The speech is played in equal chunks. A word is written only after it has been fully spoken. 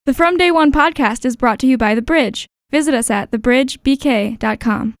The From Day One podcast is brought to you by The Bridge. Visit us at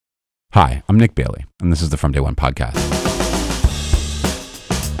thebridgebk.com. Hi, I'm Nick Bailey, and this is the From Day One podcast.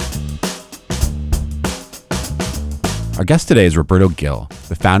 Our guest today is Roberto Gil,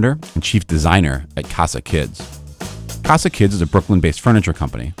 the founder and chief designer at Casa Kids. Casa Kids is a Brooklyn-based furniture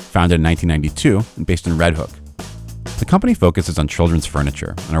company founded in 1992 and based in Red Hook. The company focuses on children's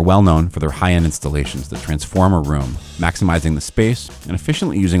furniture and are well known for their high-end installations that transform a room, maximizing the space and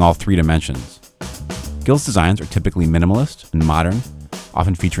efficiently using all three dimensions. Gil's designs are typically minimalist and modern,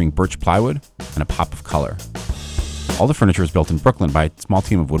 often featuring birch plywood and a pop of color. All the furniture is built in Brooklyn by a small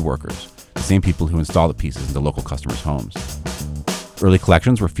team of woodworkers, the same people who install the pieces into local customers' homes. Early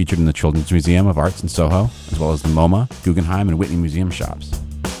collections were featured in the Children's Museum of Arts in Soho, as well as the MoMA, Guggenheim, and Whitney museum shops.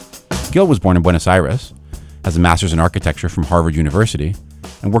 Gil was born in Buenos Aires, has a master's in architecture from Harvard University,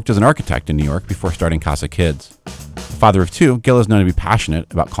 and worked as an architect in New York before starting Casa Kids. Father of two, Gil is known to be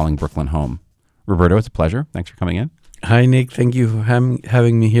passionate about calling Brooklyn home. Roberto, it's a pleasure. Thanks for coming in. Hi, Nick. Thank you for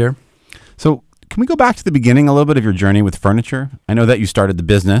having me here. So, can we go back to the beginning a little bit of your journey with furniture? I know that you started the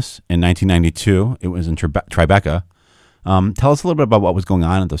business in 1992. It was in Tribeca. Tell us a little bit about what was going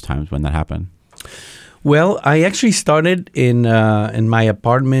on at those times when that happened. Well, I actually started in my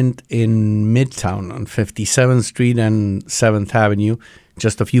apartment in Midtown on 57th Street and 7th Avenue,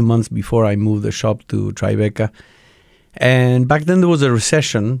 just a few months before I moved the shop to Tribeca. And back then there was a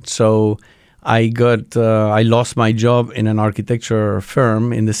recession, so I lost my job in an architecture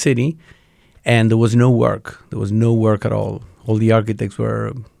firm in the city, and there was no work. There was no work at all. All the architects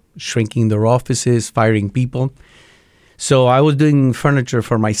were shrinking their offices, firing people. So I was doing furniture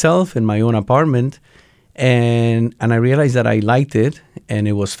for myself in my own apartment, and I realized that I liked it, and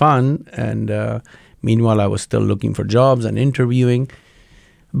it was fun. And meanwhile, I was still looking for jobs and interviewing.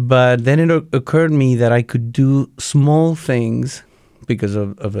 But then it occurred to me that I could do small things because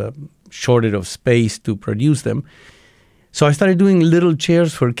of a shortage of space to produce them. So I started doing little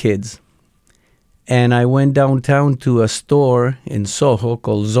chairs for kids. And I went downtown to a store in Soho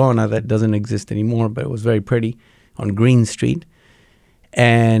called Zona that doesn't exist anymore, but it was very pretty, on Green Street,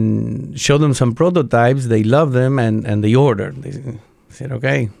 and showed them some prototypes. They loved them, and they ordered. They said,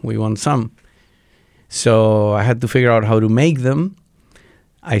 okay, we want some. So I had to figure out how to make them.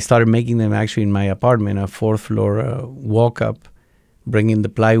 I started making them actually in my apartment, a fourth floor walk-up, bringing the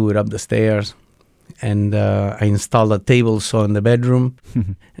plywood up the stairs. And I installed a table saw in the bedroom,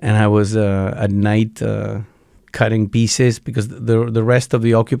 and I was at night cutting pieces because the rest of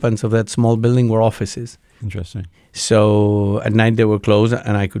the occupants of that small building were offices. Interesting. So at night they were closed,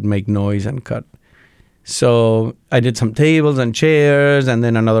 and I could make noise and cut. So I did some tables and chairs, and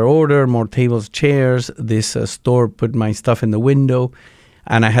then another order, more tables, chairs. This store put my stuff in the window,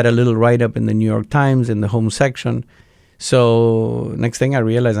 and I had a little write-up in the New York Times in the home section. So next thing I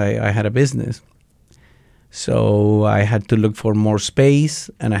realized I had a business. So I had to look for more space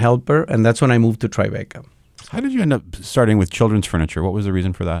and a helper, and that's when I moved to Tribeca. How did you end up starting with children's furniture? What was the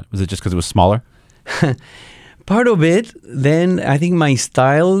reason for that? Was it just because it was smaller? Part of it. Then I think my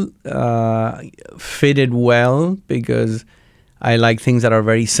style fitted well because I like things that are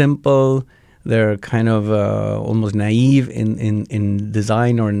very simple. They're kind of almost naive in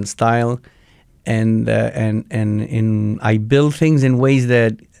design or in style, and I build things in ways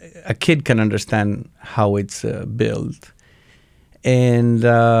that a kid can understand how it's built. And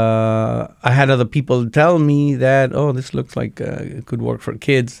I had other people tell me that, oh, this looks like it could work for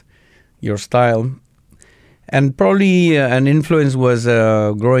kids, your style. And probably an influence was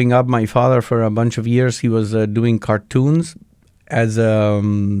growing up. My father, for a bunch of years, he was doing cartoons as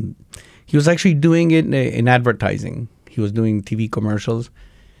he was actually doing it in advertising. He was doing TV commercials.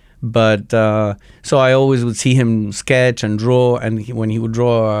 But so I always would see him sketch and draw. And when he would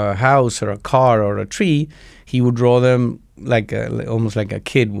draw a house or a car or a tree, he would draw them almost like a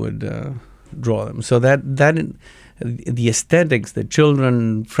kid would draw them. So that the aesthetics, the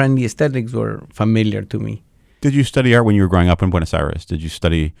children-friendly aesthetics, were familiar to me. Did you study art when you were growing up in Buenos Aires? Did you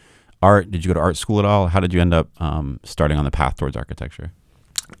study art? Did you go to art school at all? How did you end up starting on the path towards architecture?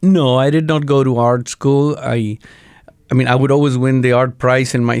 No, I did not go to art school. I mean, I would always win the art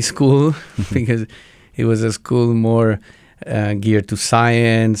prize in my school because it was a school more geared to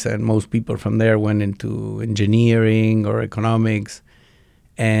science, and most people from there went into engineering or economics.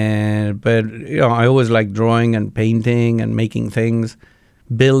 But I always liked drawing and painting and making things,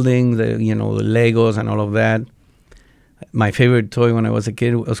 building the Legos and all of that. My favorite toy when I was a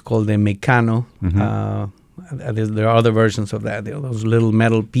kid was called the Meccano. Mm-hmm. There are other versions of that. There are those little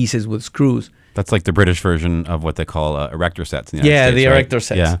metal pieces with screws. That's like the British version of what they call erector sets in the United States, the right? erector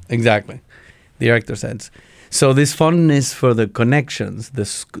sets. Yeah, exactly. The erector sets. So this fondness for the connections,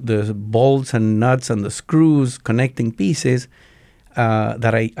 the bolts and nuts and the screws connecting pieces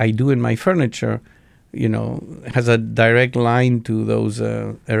that I do in my furniture, has a direct line to those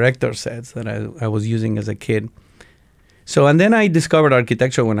erector sets that I was using as a kid. So, and then I discovered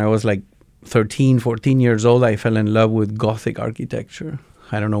architecture when I was like 13, 14 years old. I fell in love with Gothic architecture.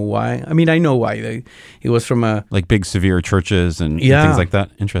 I don't know why. I mean, I know why. It was from a... Like big, severe churches and things like that?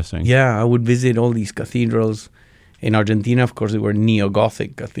 Interesting. Yeah, I would visit all these cathedrals. In Argentina, of course, they were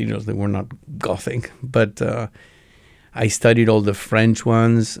neo-Gothic cathedrals. They were not Gothic. But I studied all the French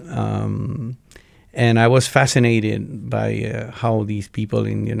ones. And I was fascinated by how these people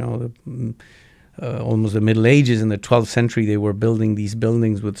in, almost the Middle Ages, in the 12th century, they were building these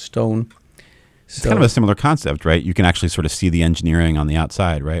buildings with stone. It's kind of a similar concept, right? You can actually sort of see the engineering on the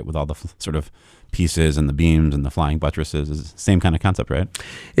outside, right? With all the sort of pieces and the beams and the flying buttresses. It's the same kind of concept, right?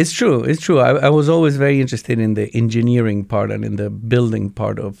 It's true. I was always very interested in the engineering part and in the building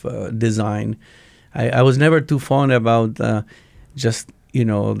part of design. I was never too fond about just,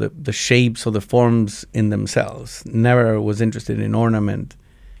 the shapes or the forms in themselves. Never was interested in ornament.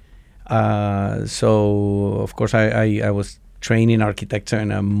 So, of course, I was trained in architecture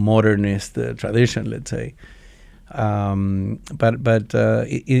in a modernist tradition, let's say. But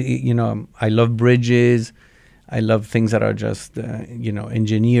I love bridges. I love things that are just,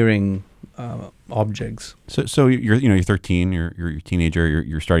 engineering objects. So you're 13. You're a teenager.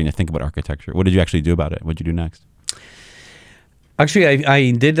 You're starting to think about architecture. What did you actually do about it? What did you do next? Actually,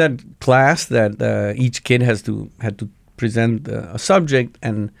 I did that class that each kid had to present a subject,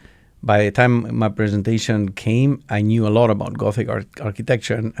 and by the time my presentation came, I knew a lot about Gothic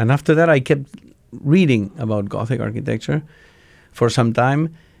architecture. And after that, I kept reading about Gothic architecture for some time.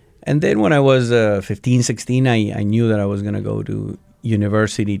 And then when I was 15, 16, I knew that I was going to go to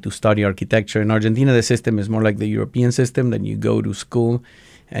university to study architecture. In Argentina, the system is more like the European system, that you go to school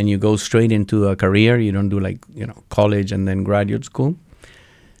and you go straight into a career. You don't do college and then graduate school.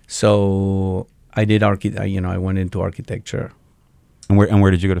 So I did I went into architecture. And where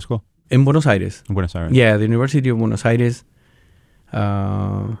did you go to school? In Buenos Aires. In Buenos Aires. Yeah, the University of Buenos Aires.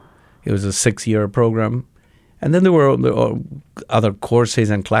 It was a 6-year program. And then there were other courses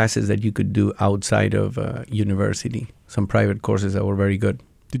and classes that you could do outside of university, some private courses that were very good.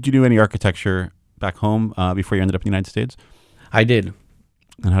 Did you do any architecture back home before you ended up in the United States? I did.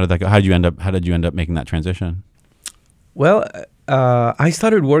 And how did that go? How did you end up making that transition? Well, I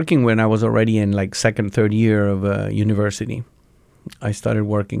started working when I was already in second, third year of university. I started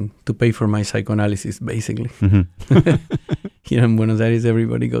working to pay for my psychoanalysis, basically. Mm-hmm. In Buenos Aires,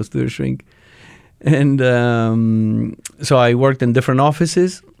 everybody goes to a shrink. And so I worked in different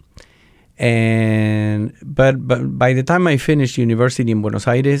offices. But by the time I finished university in Buenos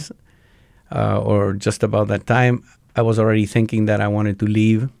Aires, or just about that time, I was already thinking that I wanted to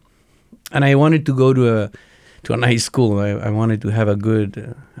leave. And I wanted to go to a nice school. I wanted to have a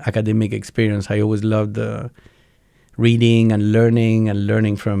good academic experience. I always loved reading and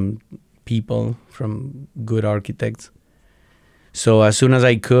learning from people, from good architects. So as soon as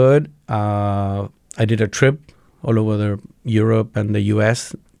I could, I did a trip all over Europe and the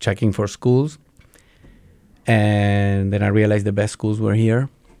US, checking for schools. And then I realized the best schools were here.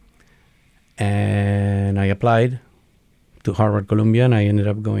 And I applied to Harvard, Columbia, and I ended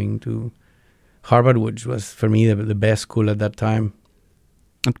up going to Harvard, which was, for me, the best school at that time.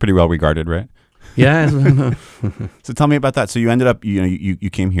 That's pretty well regarded, right? Yeah. So tell me about that. So you ended up, you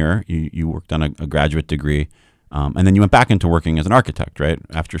came here, you worked on a graduate degree, and then you went back into working as an architect, right,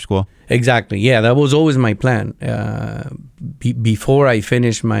 after school? Exactly. Yeah, that was always my plan. Before I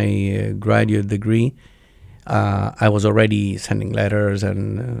finished my graduate degree, I was already sending letters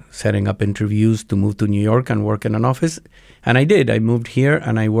and setting up interviews to move to New York and work in an office. And I did. I moved here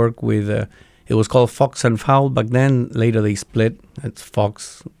and I worked with, it was called Fox and Fowl back then. Later they split. It's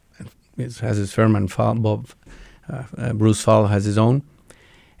Fox. It has his firm, and Bruce Fowl has his own.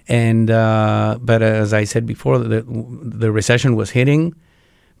 And but as I said before, the recession was hitting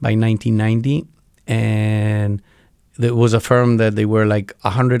by 1990, and there was a firm that they were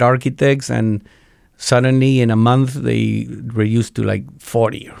 100 architects, and suddenly in a month they reduced to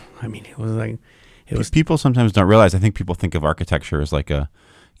 40. I mean, it was People sometimes don't realize. I think people think of architecture as kind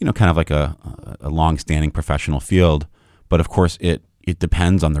of like a long-standing professional field, but of course it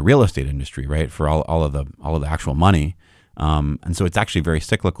depends on the real estate industry, right? For all of the actual money. And so it's actually very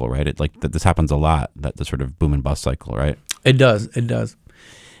cyclical, right? This happens a lot, the sort of boom and bust cycle, right? It does.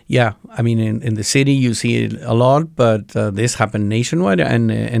 Yeah. I mean, in the city you see it a lot, but this happened nationwide,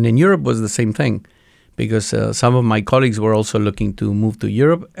 and in Europe was the same thing, because some of my colleagues were also looking to move to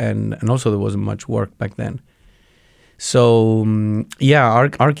Europe, and also there wasn't much work back then. So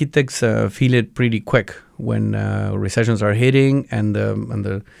architects feel it pretty quick when recessions are hitting and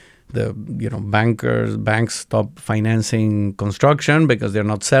the banks stop financing construction because they're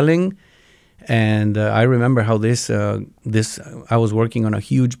not selling. And I remember how I was working on a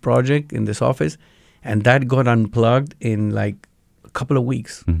huge project in this office, and that got unplugged in like a couple of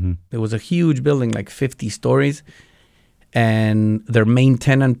weeks. Mm-hmm. There was a huge building, like 50 stories, and their main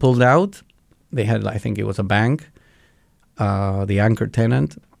tenant pulled out. They had, I think it was a bank. The anchor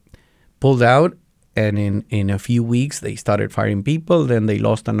tenant pulled out, and in a few weeks they started firing people. Then they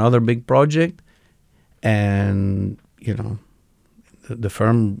lost another big project, and the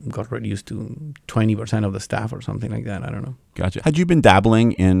firm got reduced to 20% of the staff or something like that. I don't know. Gotcha. Had you been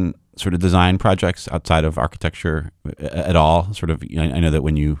dabbling in sort of design projects outside of architecture at all? Sort of, I know that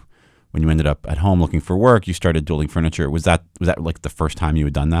when you ended up at home looking for work, you started building furniture. Was that like the first time you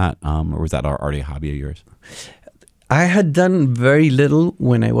had done that, or was that already a hobby of yours? I had done very little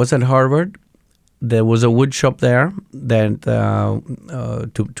when I was at Harvard. There was a wood shop there that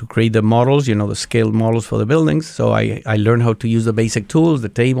to create the models, the scale models for the buildings. So I learned how to use the basic tools, the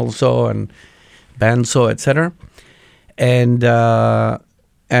table saw and bandsaw, etc. And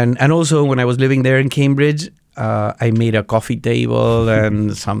also when I was living there in Cambridge, I made a coffee table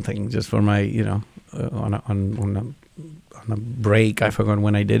and something just for my, on a break. I forgot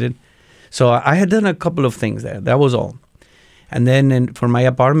when I did it. So I had done a couple of things there. That was all. And then for my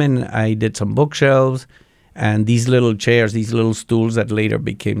apartment, I did some bookshelves and these little chairs, these little stools that later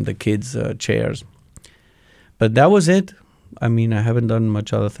became the kids' chairs. But that was it. I mean, I haven't done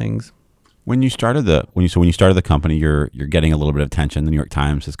much other things. When you started the company, you're getting a little bit of attention. The New York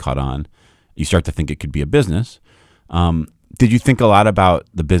Times has caught on. You start to think it could be a business. Did you think a lot about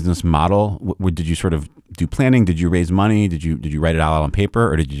the business model? Did you sort of do planning? Did you raise money? Did you write it out on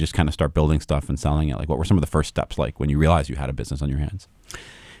paper, or did you just kind of start building stuff and selling it? Like, what were some of the first steps like when you realized you had a business on your hands?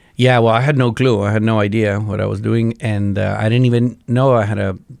 Yeah, well, I had no clue. I had no idea what I was doing, and I didn't even know I had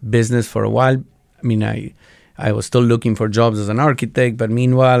a business for a while. I mean, I was still looking for jobs as an architect, but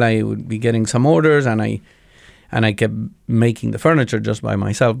meanwhile, I would be getting some orders, and I kept making the furniture just by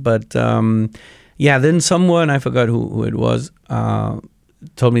myself. But then someone, I forgot who it was,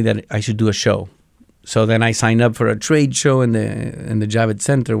 told me that I should do a show. So then I signed up for a trade show in the Javits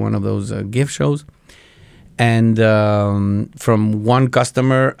Center, one of those gift shows. And from one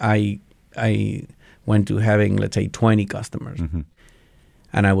customer, I went to having, let's say, 20 customers. Mm-hmm.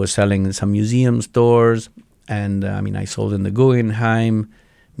 And I was selling in some museum stores. And I sold in the Guggenheim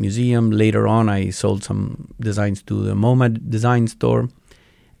Museum. Later on, I sold some designs to the MoMA design store.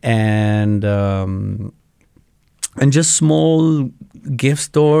 And just small gift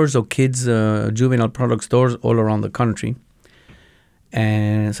stores or kids' juvenile product stores all around the country.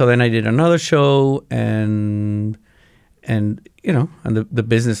 And so then I did another show, and the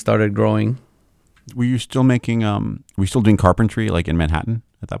business started growing. Were you still doing carpentry like in Manhattan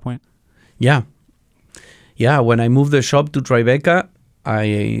at that point? Yeah. When I moved the shop to Tribeca,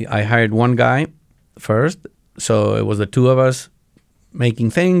 I hired one guy first. So it was the two of us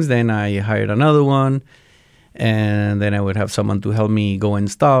making things. Then I hired another one, and then I would have someone to help me go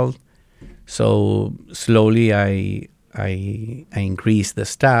install. So slowly I increased the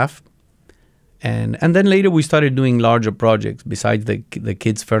staff, and then later we started doing larger projects besides the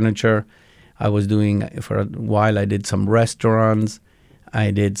kids' furniture. I was doing, for a while, I did some restaurants,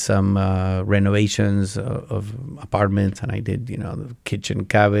 I did some renovations of apartments, and I did the kitchen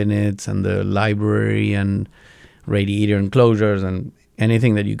cabinets and the library and radiator enclosures and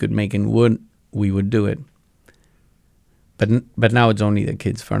anything that you could make in wood, we would do it. But now it's only the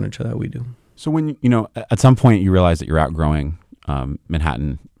kids' furniture that we do. So when, at some point you realized that you're outgrowing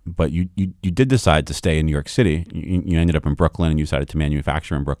Manhattan, but you did decide to stay in New York City. You ended up in Brooklyn, and you decided to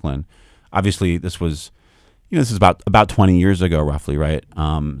manufacture in Brooklyn. Obviously, this was, this is about 20 years ago, roughly, right?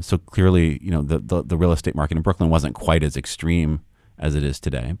 So clearly, the real estate market in Brooklyn wasn't quite as extreme as it is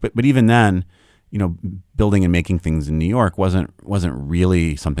today. But even then, building and making things in New York wasn't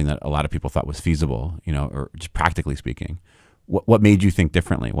really something that a lot of people thought was feasible, or just practically speaking. What made you think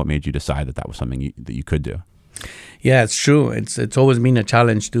differently? What made you decide that was something that you could do? Yeah, it's true. It's always been a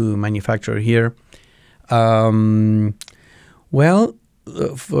challenge to manufacture here. First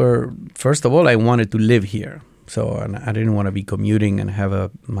of all, I wanted to live here, and I didn't want to be commuting and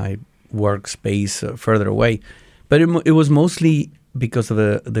have my workspace further away. But it was mostly because of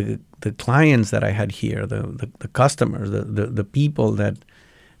the clients that I had here, the customers, the people that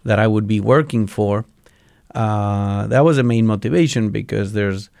I would be working for. That was the main motivation, because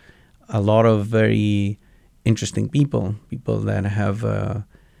there's a lot of very interesting people that have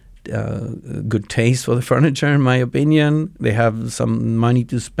good taste for the furniture, in my opinion. They have some money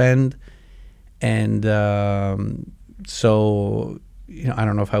to spend, and so I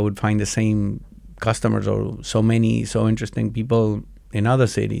don't know if I would find the same customers or so interesting people in other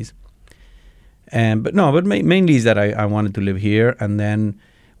cities. But mainly is that I wanted to live here, and then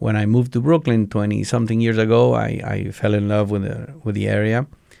when I moved to Brooklyn 20-something years ago, I fell in love with the area.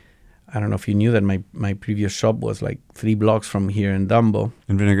 I don't know if you knew that my previous shop was like 3 blocks from here in Dumbo.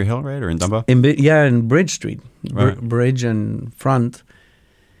 In Vinegar Hill, right? Or in Dumbo? In Bridge Street. Right. Bridge and Front.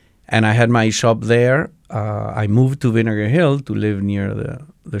 And I had my shop there. I moved to Vinegar Hill to live near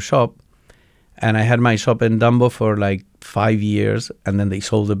the shop. And I had my shop in Dumbo for like 5 years. And then they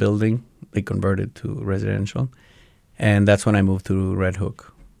sold the building. They converted to residential. And that's when I moved to Red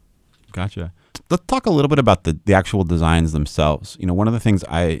Hook. Gotcha. Let's talk a little bit about the actual designs themselves. One of the things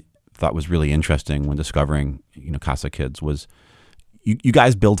I thought was really interesting when discovering, Casa Kids was you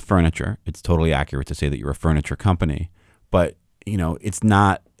guys build furniture. It's totally accurate to say that you're a furniture company, but it's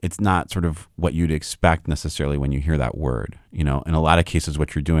not sort of what you'd expect necessarily when you hear that word. In a lot of cases,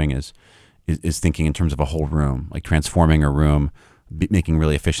 what you're doing is thinking in terms of a whole room, like transforming a room, making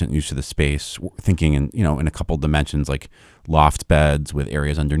really efficient use of the space, thinking in a couple dimensions, like loft beds with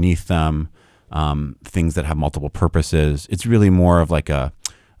areas underneath them, things that have multiple purposes. It's really more of like a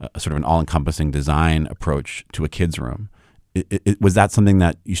sort of an all-encompassing design approach to a kid's room. Was that something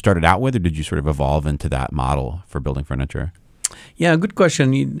that you started out with, or did you sort of evolve into that model for building furniture? Yeah, good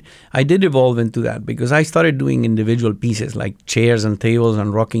question. I did evolve into that because I started doing individual pieces like chairs and tables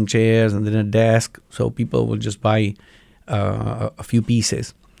and rocking chairs and then a desk, so people will just buy a few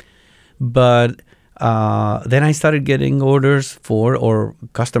pieces. But then I started getting orders or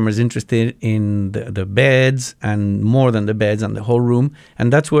customers interested in the beds, and more than the beds and the whole room.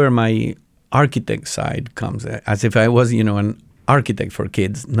 And that's where my architect side comes, as if I was, an architect for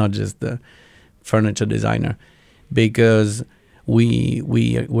kids, not just the furniture designer, because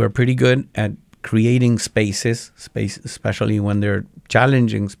we're pretty good at creating spaces, especially when they're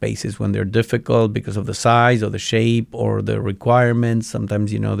challenging spaces, when they're difficult because of the size or the shape or the requirements.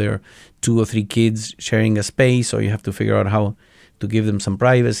 Sometimes, there are 2 or 3 kids sharing a space, so you have to figure out how to give them some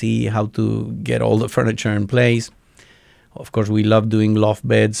privacy, how to get all the furniture in place. Of course, we love doing loft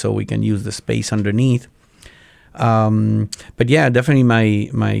beds so we can use the space underneath. But yeah, definitely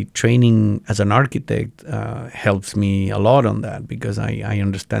my training as an architect helps me a lot on that, because I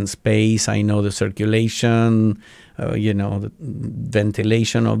understand space. I know the circulation, the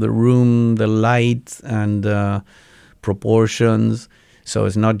ventilation of the room, the light and proportions. So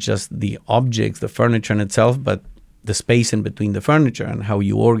it's not just the objects, the furniture in itself, but the space in between the furniture and how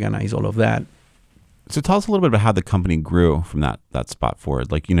you organize all of that. So tell us a little bit about how the company grew from that spot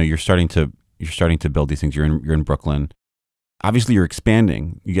forward. Like, you're starting to build these things. You're in Brooklyn. Obviously, you're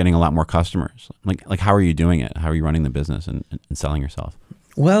expanding. You're getting a lot more customers. Like how are you doing it? How are you running the business and selling yourself?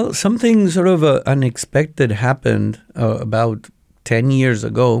 Well, something sort of unexpected happened about 10 years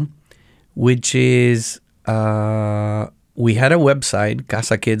ago, which is we had a website,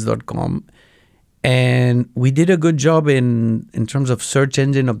 casakids.com, and we did a good job in terms of search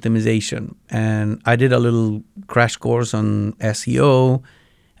engine optimization. And I did a little crash course on SEO,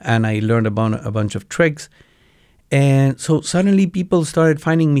 and I learned about a bunch of tricks. And so suddenly people started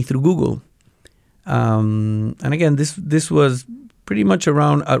finding me through Google. And again, this was pretty much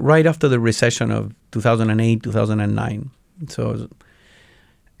around right after the recession of 2008, 2009. So,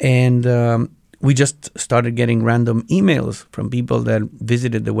 and we just started getting random emails from people that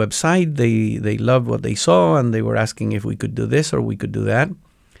visited the website. They loved what they saw, and they were asking if we could do this or we could do that.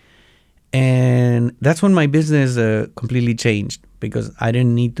 And that's when my business completely changed, because I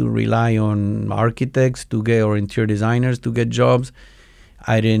didn't need to rely on architects or interior designers to get jobs.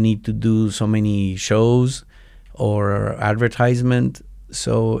 I didn't need to do so many shows or advertisement.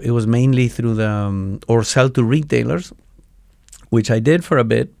 So it was mainly through or sell to retailers, which I did for a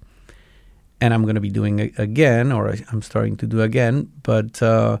bit. And I'm going to be doing it again, or I'm starting to do again. But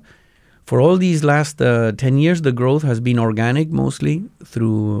for all these last 10 years, the growth has been organic, mostly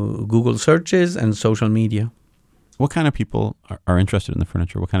through Google searches and social media. What kind of people are interested in the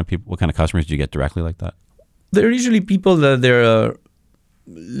furniture? What kind of customers do you get directly like that? They're usually people that they're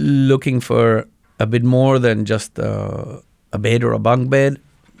looking for a bit more than just a bed or a bunk bed.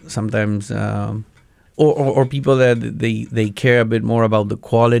 Sometimes, or people that they care a bit more about the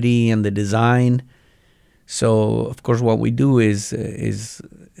quality and the design. So of course, what we do is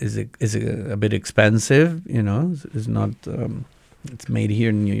a bit expensive. It's not. It's made here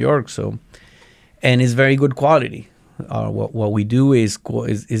in New York, so, and it's very good quality. What we do is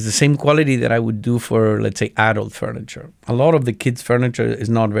the same quality that I would do for, let's say, adult furniture. A lot of the kids' furniture is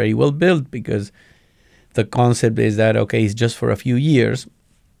not very well built because the concept is that, okay, it's just for a few years.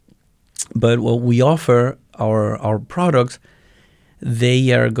 But what we offer, our products,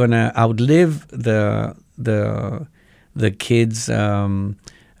 they are gonna outlive the kids'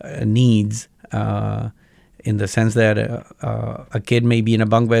 needs, in the sense that a kid may be in a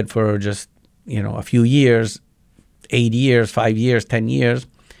bunk bed for just a few years, 8 years, 5 years, 10 years,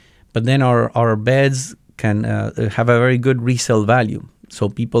 but then our beds can have a very good resale value. So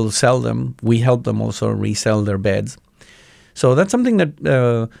people sell them. We help them also resell their beds. So that's something that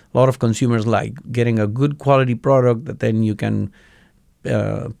a lot of consumers like, getting a good quality product that then you can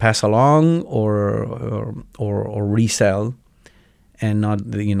pass along or resell, and not,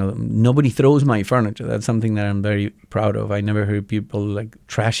 nobody throws my furniture. That's something that I'm very proud of. I never heard people like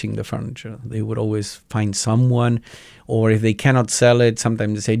trashing the furniture. They would always find someone, or if they cannot sell it,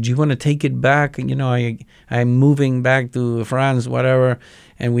 sometimes they say, do you want to take it back? I'm moving back to France, whatever,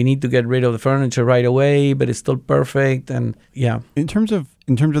 and we need to get rid of the furniture right away, but it's still perfect. And yeah. In terms of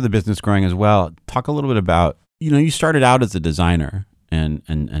the business growing as well, talk a little bit about, you started out as a designer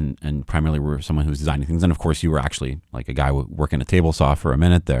and primarily were someone who was designing things. And of course, you were actually like a guy working a table saw for a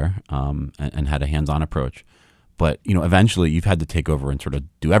minute there, and had a hands-on approach. But, eventually you've had to take over and sort of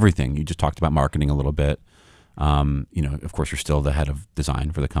do everything. You just talked about marketing a little bit. Of course, you're still the head of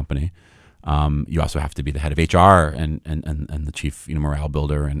design for the company. You also have to be the head of HR and the chief, morale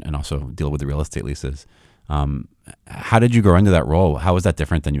builder, and also deal with the real estate leases. How did you grow into that role? How was that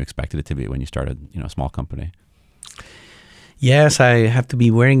different than you expected it to be when you started, a small company? Yes, I have to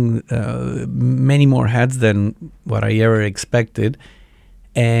be wearing many more hats than what I ever expected.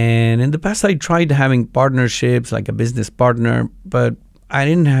 And in the past, I tried having partnerships, like a business partner, but I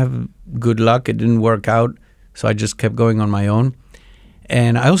didn't have good luck. It didn't work out. So I just kept going on my own.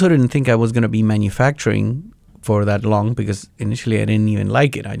 And I also didn't think I was going to be manufacturing for that long, because initially I didn't even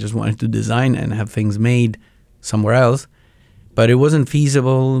like it. I just wanted to design and have things made somewhere else. But it wasn't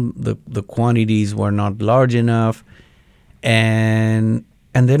feasible. The quantities were not large enough. And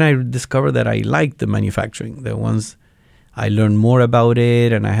then I discovered that I liked the manufacturing. The ones I learned more about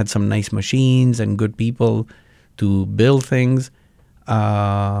it, and I had some nice machines and good people to build things.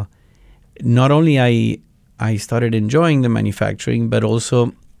 Not only I started enjoying the manufacturing, but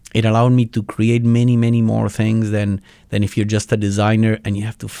also it allowed me to create many, many more things than if you're just a designer and you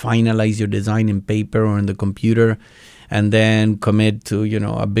have to finalize your design in paper or in the computer and then commit to,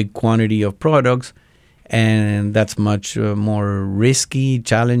 a big quantity of products. And that's much more risky,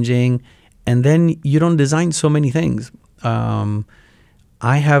 challenging. And then you don't design so many things. I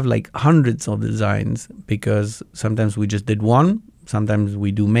have like hundreds of designs, because sometimes we just did one. Sometimes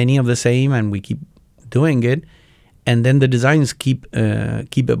we do many of the same and we keep doing it. And then the designs keep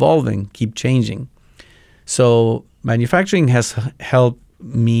evolving, keep changing. So manufacturing has helped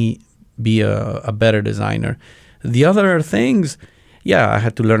me be a better designer. The other things, I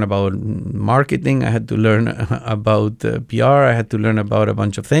had to learn about marketing. I had to learn about PR. I had to learn about a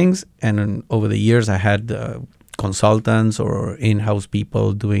bunch of things. And over the years, I had consultants or in-house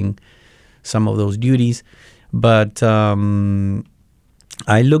people doing some of those duties. But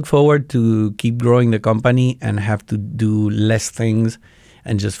I look forward to keep growing the company and have to do less things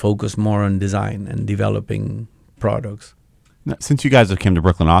and just focus more on design and developing products. Since you guys have come to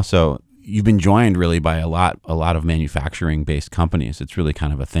Brooklyn also, you've been joined really by a lot of manufacturing-based companies. It's really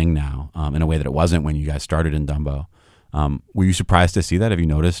kind of a thing now, in a way that it wasn't when you guys started in Dumbo. Were you surprised to see that? Have you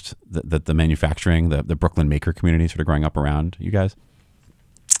noticed that the manufacturing, the Brooklyn maker community sort of growing up around you guys?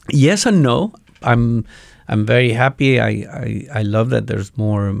 Yes and no. I'm very happy. I love that there's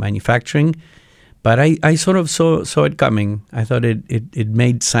more manufacturing, but I sort of saw it coming. I thought it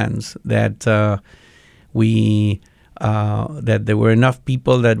made sense that that there were enough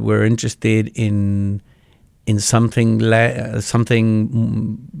people that were interested in something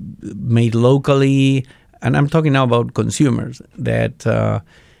made locally, and I'm talking now about consumers, that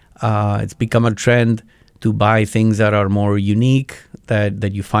it's become a trend to buy things that are more unique,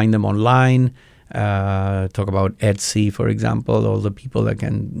 that you find them online. Talk about Etsy, for example, all the people that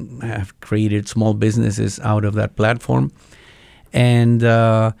can have created small businesses out of that platform. And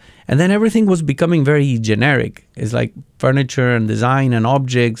then everything was becoming very generic. It's like furniture and design and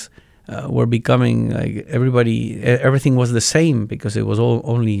objects were becoming like everything was the same, because it was all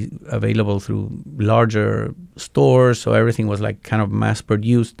only available through larger stores. So everything was like kind of mass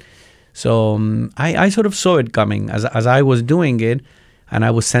produced. So I sort of saw it coming as I was doing it, and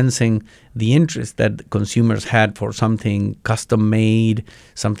I was sensing the interest that consumers had for something custom made,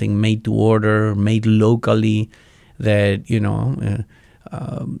 something made to order, made locally, that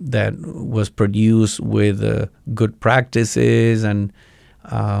that was produced with good practices, and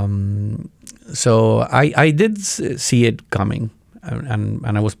so I did see it coming,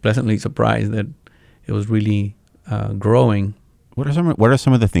 and I was pleasantly surprised that it was really growing. What are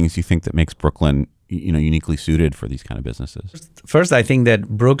some of the things you think that makes Brooklyn, uniquely suited for these kind of businesses? First, I think that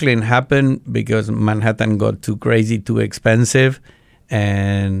Brooklyn happened because Manhattan got too crazy, too expensive,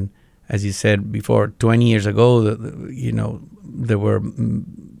 and as you said before, 20 years ago, there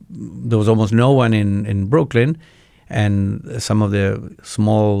was almost no one in Brooklyn, and some of the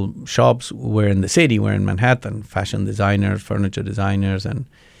small shops were in the city, were in Manhattan, fashion designers, furniture designers, and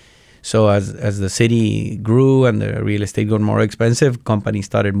so as the city grew and the real estate got more expensive, companies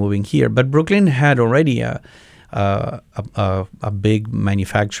started moving here. But Brooklyn had already a big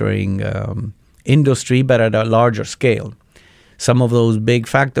manufacturing industry, but at a larger scale. Some of those big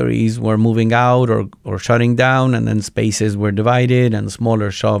factories were moving out or shutting down, and then spaces were divided and smaller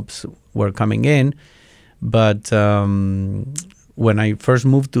shops were coming in. But when I first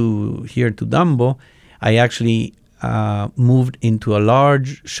moved here to Dumbo, I actually moved into a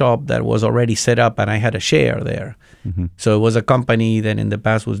large shop that was already set up, and I had a share there. Mm-hmm. So it was a company that in the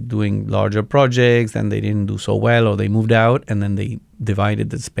past was doing larger projects, and they didn't do so well, or they moved out, and then they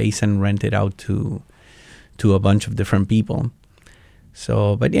divided the space and rented out to a bunch of different people.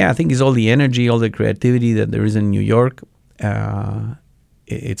 So, but yeah, I think it's all the energy, all the creativity that there is in New York.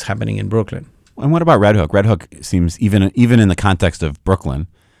 It's happening in Brooklyn. And what about Red Hook? Red Hook seems, even in the context of Brooklyn,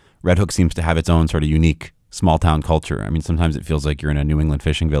 Red Hook seems to have its own sort of unique small town culture. I mean, sometimes it feels like you're in a New England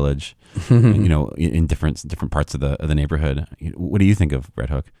fishing village, in different parts of the neighborhood. What do you think of Red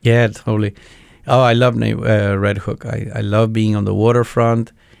Hook? Yeah, totally. Oh, I love Red Hook. I love being on the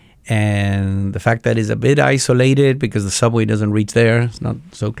waterfront, and the fact that it's a bit isolated because the subway doesn't reach there. It's not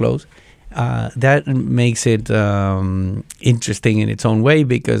so close. That makes it interesting in its own way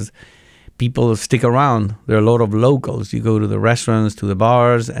because people stick around. There are a lot of locals. You go to the restaurants, to the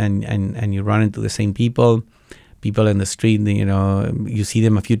bars, and you run into the same people in the street. You see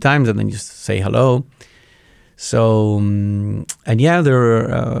them a few times, and then you say hello. So, and yeah,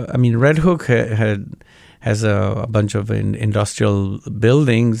 Red Hook has a bunch of industrial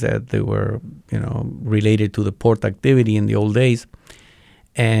buildings that they were, related to the port activity in the old days,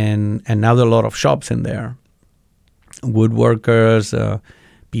 and now there are a lot of shops in there, woodworkers.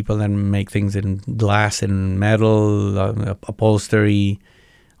 People that make things in glass and metal, upholstery,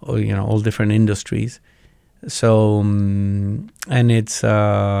 or, all different industries. So, and it's,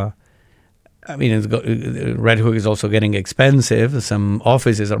 Red Hook is also getting expensive. Some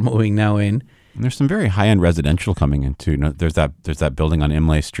offices are moving now in. And there's some very high-end residential coming in too. There's that building on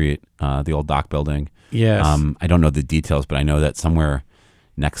Imlay Street, the old dock building. Yes. I don't know the details, but I know that somewhere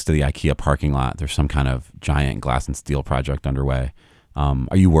next to the IKEA parking lot, there's some kind of giant glass and steel project underway.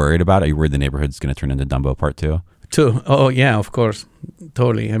 Are you worried about it? Are you worried the neighborhood's going to turn into Dumbo Part 2? Oh, yeah, of course.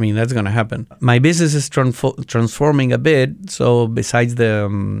 Totally. I mean, that's going to happen. My business is transforming a bit. So besides the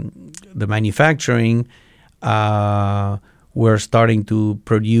manufacturing, we're starting to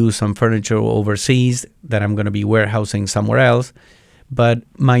produce some furniture overseas that I'm going to be warehousing somewhere else. But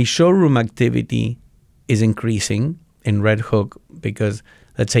my showroom activity is increasing in Red Hook because,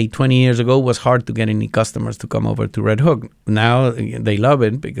 let's say 20 years ago, it was hard to get any customers to come over to Red Hook. Now they love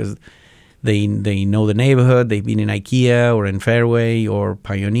it because they know the neighborhood. They've been in IKEA or in Fairway or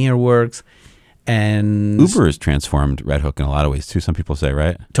Pioneer Works. And Uber has transformed Red Hook in a lot of ways too, some people say,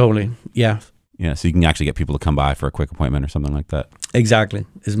 right? Totally, yeah. Yeah, so you can actually get people to come by for a quick appointment or something like that. Exactly.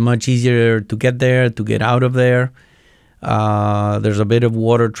 It's much easier to get there, to get out of there. There's a bit of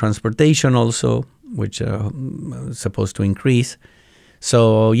water transportation also, which is supposed to increase.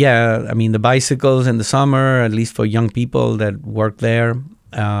 So, yeah, I mean, the bicycles in the summer, at least for young people that work there,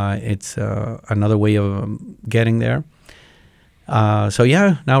 it's another way of getting there. So,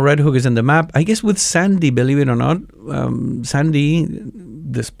 yeah, now Red Hook is in the map. I guess with Sandy, believe it or not, Sandy,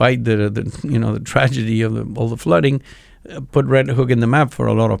 despite the tragedy of all the flooding, put Red Hook in the map for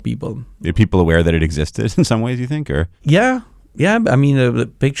a lot of people. Are people aware that it existed in some ways, you think? Or Yeah. I mean, the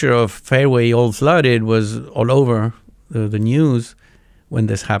picture of Fairway all flooded was all over the news when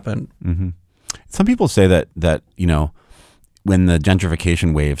this happened. Mm-hmm. Some people say that when the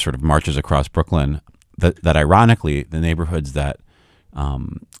gentrification wave sort of marches across Brooklyn, that ironically the neighborhoods that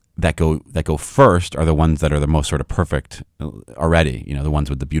go first are the ones that are the most sort of perfect already. The ones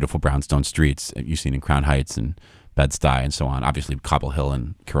with the beautiful brownstone streets you've seen in Crown Heights and Bed-Stuy and so on. Obviously, Cobble Hill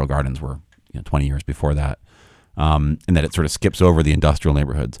and Carroll Gardens were 20 years before that, and that it sort of skips over the industrial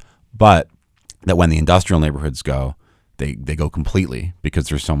neighborhoods. But that when the industrial neighborhoods go, they go completely because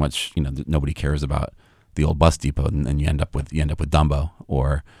there's so much, nobody cares about the old bus depot, and you end up with Dumbo,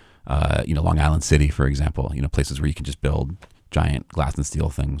 or Long Island City, for example. Places where you can just build giant glass and steel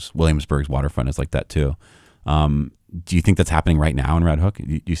things. Williamsburg's waterfront is like that too. Do you think that's happening right now in Red Hook?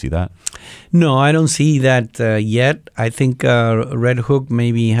 Do you see that? No, I don't see that yet. I think Red Hook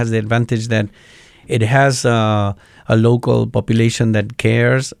maybe has the advantage that it has a local population that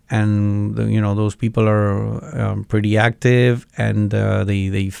cares, and those people are pretty active, and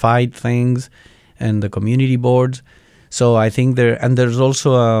they fight things, and the community boards. So I think there's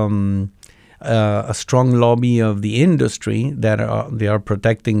also a strong lobby of the industry that they are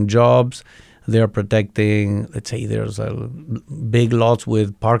protecting jobs. They're protecting, let's say there's big lots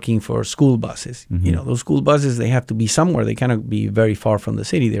with parking for school buses. Mm-hmm. Those school buses, they have to be somewhere. They cannot be very far from the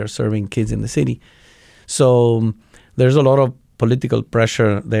city. They're serving kids in the city. So there's a lot of political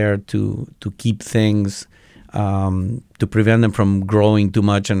pressure there to keep things, to prevent them from growing too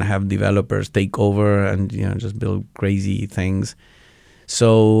much and have developers take over and just build crazy things.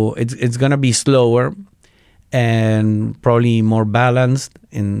 So it's going to be slower and probably more balanced,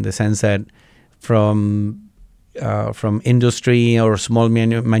 in the sense that from industry or small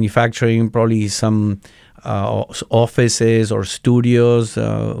manufacturing, probably some offices or studios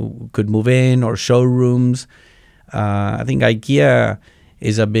could move in, or showrooms. I think IKEA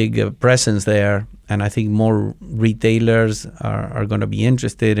is a big presence there, and I think more retailers are going to be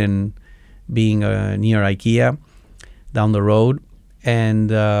interested in being near IKEA down the road. And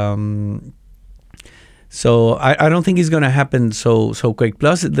so I don't think it's going to happen so quick.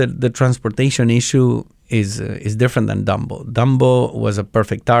 Plus, the transportation issue is different than Dumbo. Dumbo was a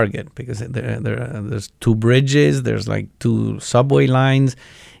perfect target because there's 2 bridges, there's like 2 subway lines,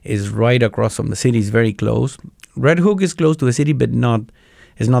 is right across from the city, is very close. Red Hook is close to the city, but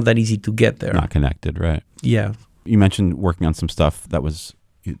it's not that easy to get there. Not connected, right? Yeah. You mentioned working on some stuff that was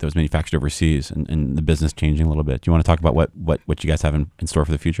manufactured overseas, and the business changing a little bit. Do you want to talk about what you guys have in store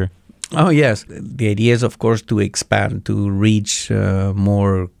for the future? Oh, yes. The idea is, of course, to expand, to reach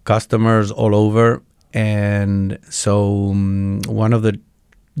more customers all over. And so one of the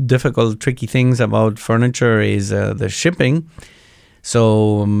difficult, tricky things about furniture is the shipping.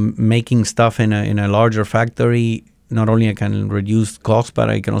 So making stuff in a larger factory, not only I can reduce cost, but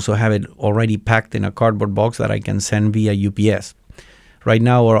I can also have it already packed in a cardboard box that I can send via UPS. Right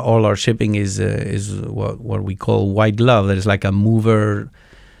now, all our shipping is what we call white glove. That is like a mover,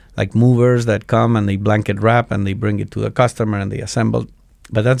 like movers that come and they blanket wrap and they bring it to the customer and they assemble.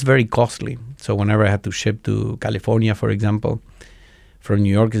 But that's very costly. So whenever I have to ship to California, for example, from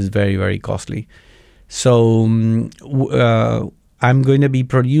New York, it's very, very costly. So I'm going to be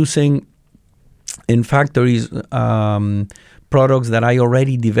producing in factories products that I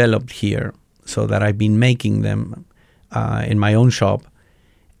already developed here, so that I've been making them in my own shop,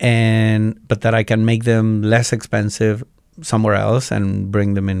 but that I can make them less expensive somewhere else and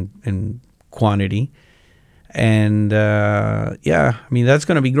bring them in quantity. And that's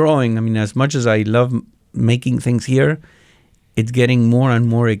going to be growing. As much as I love making things here, it's getting more and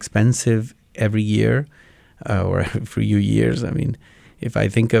more expensive every year or every few years. If I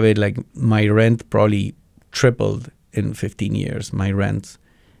think of it, like my rent probably tripled in 15 years, my rents.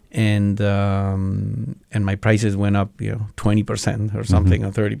 And my prices went up, 20% or something,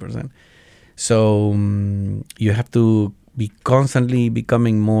 or 30%. So you have to be constantly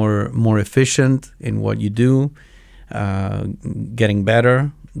becoming more efficient in what you do, getting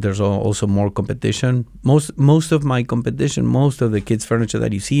better. There's also more competition. Most of my competition, most of the kids' furniture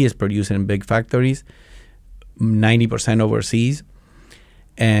that you see is produced in big factories, 90% overseas,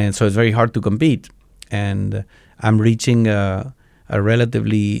 and so it's very hard to compete. And I'm reaching a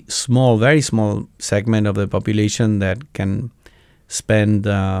relatively small, very small segment of the population that can spend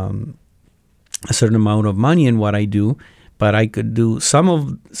a certain amount of money in what I do. But I could do some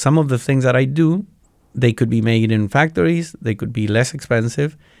of the things that I do. They could be made in factories. They could be less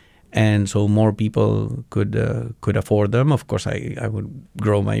expensive, and so more people could afford them. Of course, I would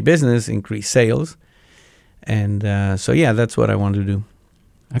grow my business, increase sales, and that's what I want to do.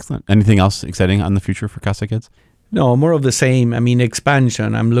 Excellent. Anything else exciting on the future for Casa Kids? No, more of the same.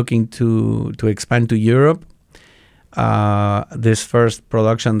 Expansion. I'm looking to expand to Europe. This first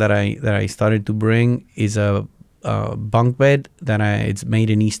production that I started to bring is a bunk bed it's made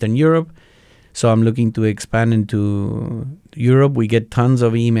in Eastern Europe. So I'm looking to expand into Europe. We get tons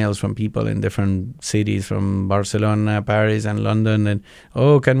of emails from people in different cities, from Barcelona, Paris, and London. And,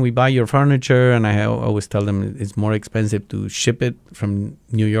 can we buy your furniture? And I always tell them it's more expensive to ship it from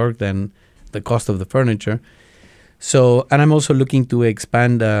New York than the cost of the furniture. So, and I'm also looking to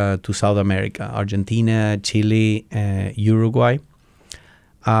expand to South America, Argentina, Chile, Uruguay.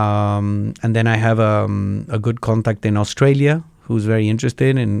 And then I have a good contact in Australia who's very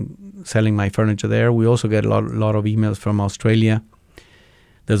interested in selling my furniture there. We also get a lot of emails from Australia.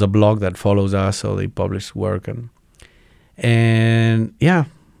 There's a blog that follows us, so they publish work and yeah,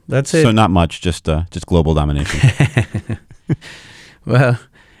 that's it. So not much, just global domination. Well,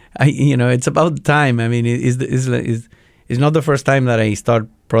 it's about time. I mean, it's not the first time that I start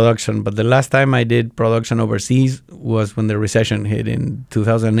production, but the last time I did production overseas was when the recession hit in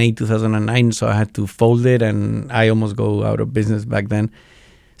 2008, 2009. So I had to fold it, and I almost go out of business back then.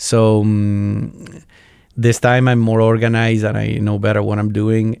 So this time I'm more organized and I know better what I'm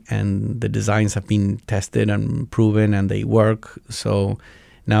doing, and the designs have been tested and proven and they work. So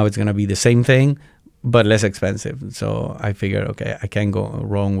now it's going to be the same thing, but less expensive. So I figured, okay, I can't go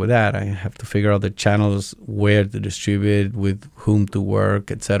wrong with that. I have to figure out the channels, where to distribute, with whom to work,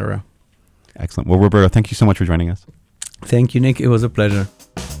 etc. Excellent. Well, Roberto, thank you so much for joining us. Thank you, Nick. It was a pleasure.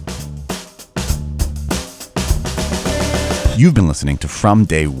 You've been listening to From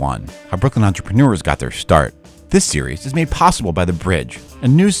Day One, how Brooklyn entrepreneurs got their start. This series is made possible by The Bridge, a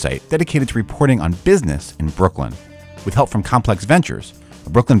news site dedicated to reporting on business in Brooklyn, with help from Complex Ventures, a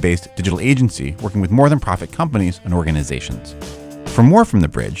Brooklyn-based digital agency working with more-than-profit companies and organizations. For more from The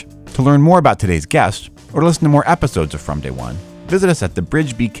Bridge, to learn more about today's guest, or to listen to more episodes of From Day One, visit us at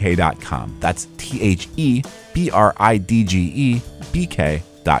thebridgebk.com. That's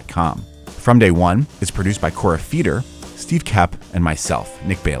TheBridgeBK.com. From Day One is produced by Cora Feeder, Steve Koepp, and myself,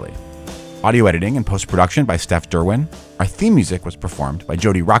 Nick Bailey. Audio editing and post-production by Steph Derwin. Our theme music was performed by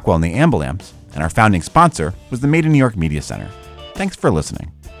Jody Rockwell and the Ambulamps, and our founding sponsor was the Made in New York Media Center. Thanks for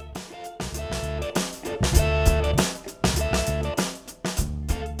listening.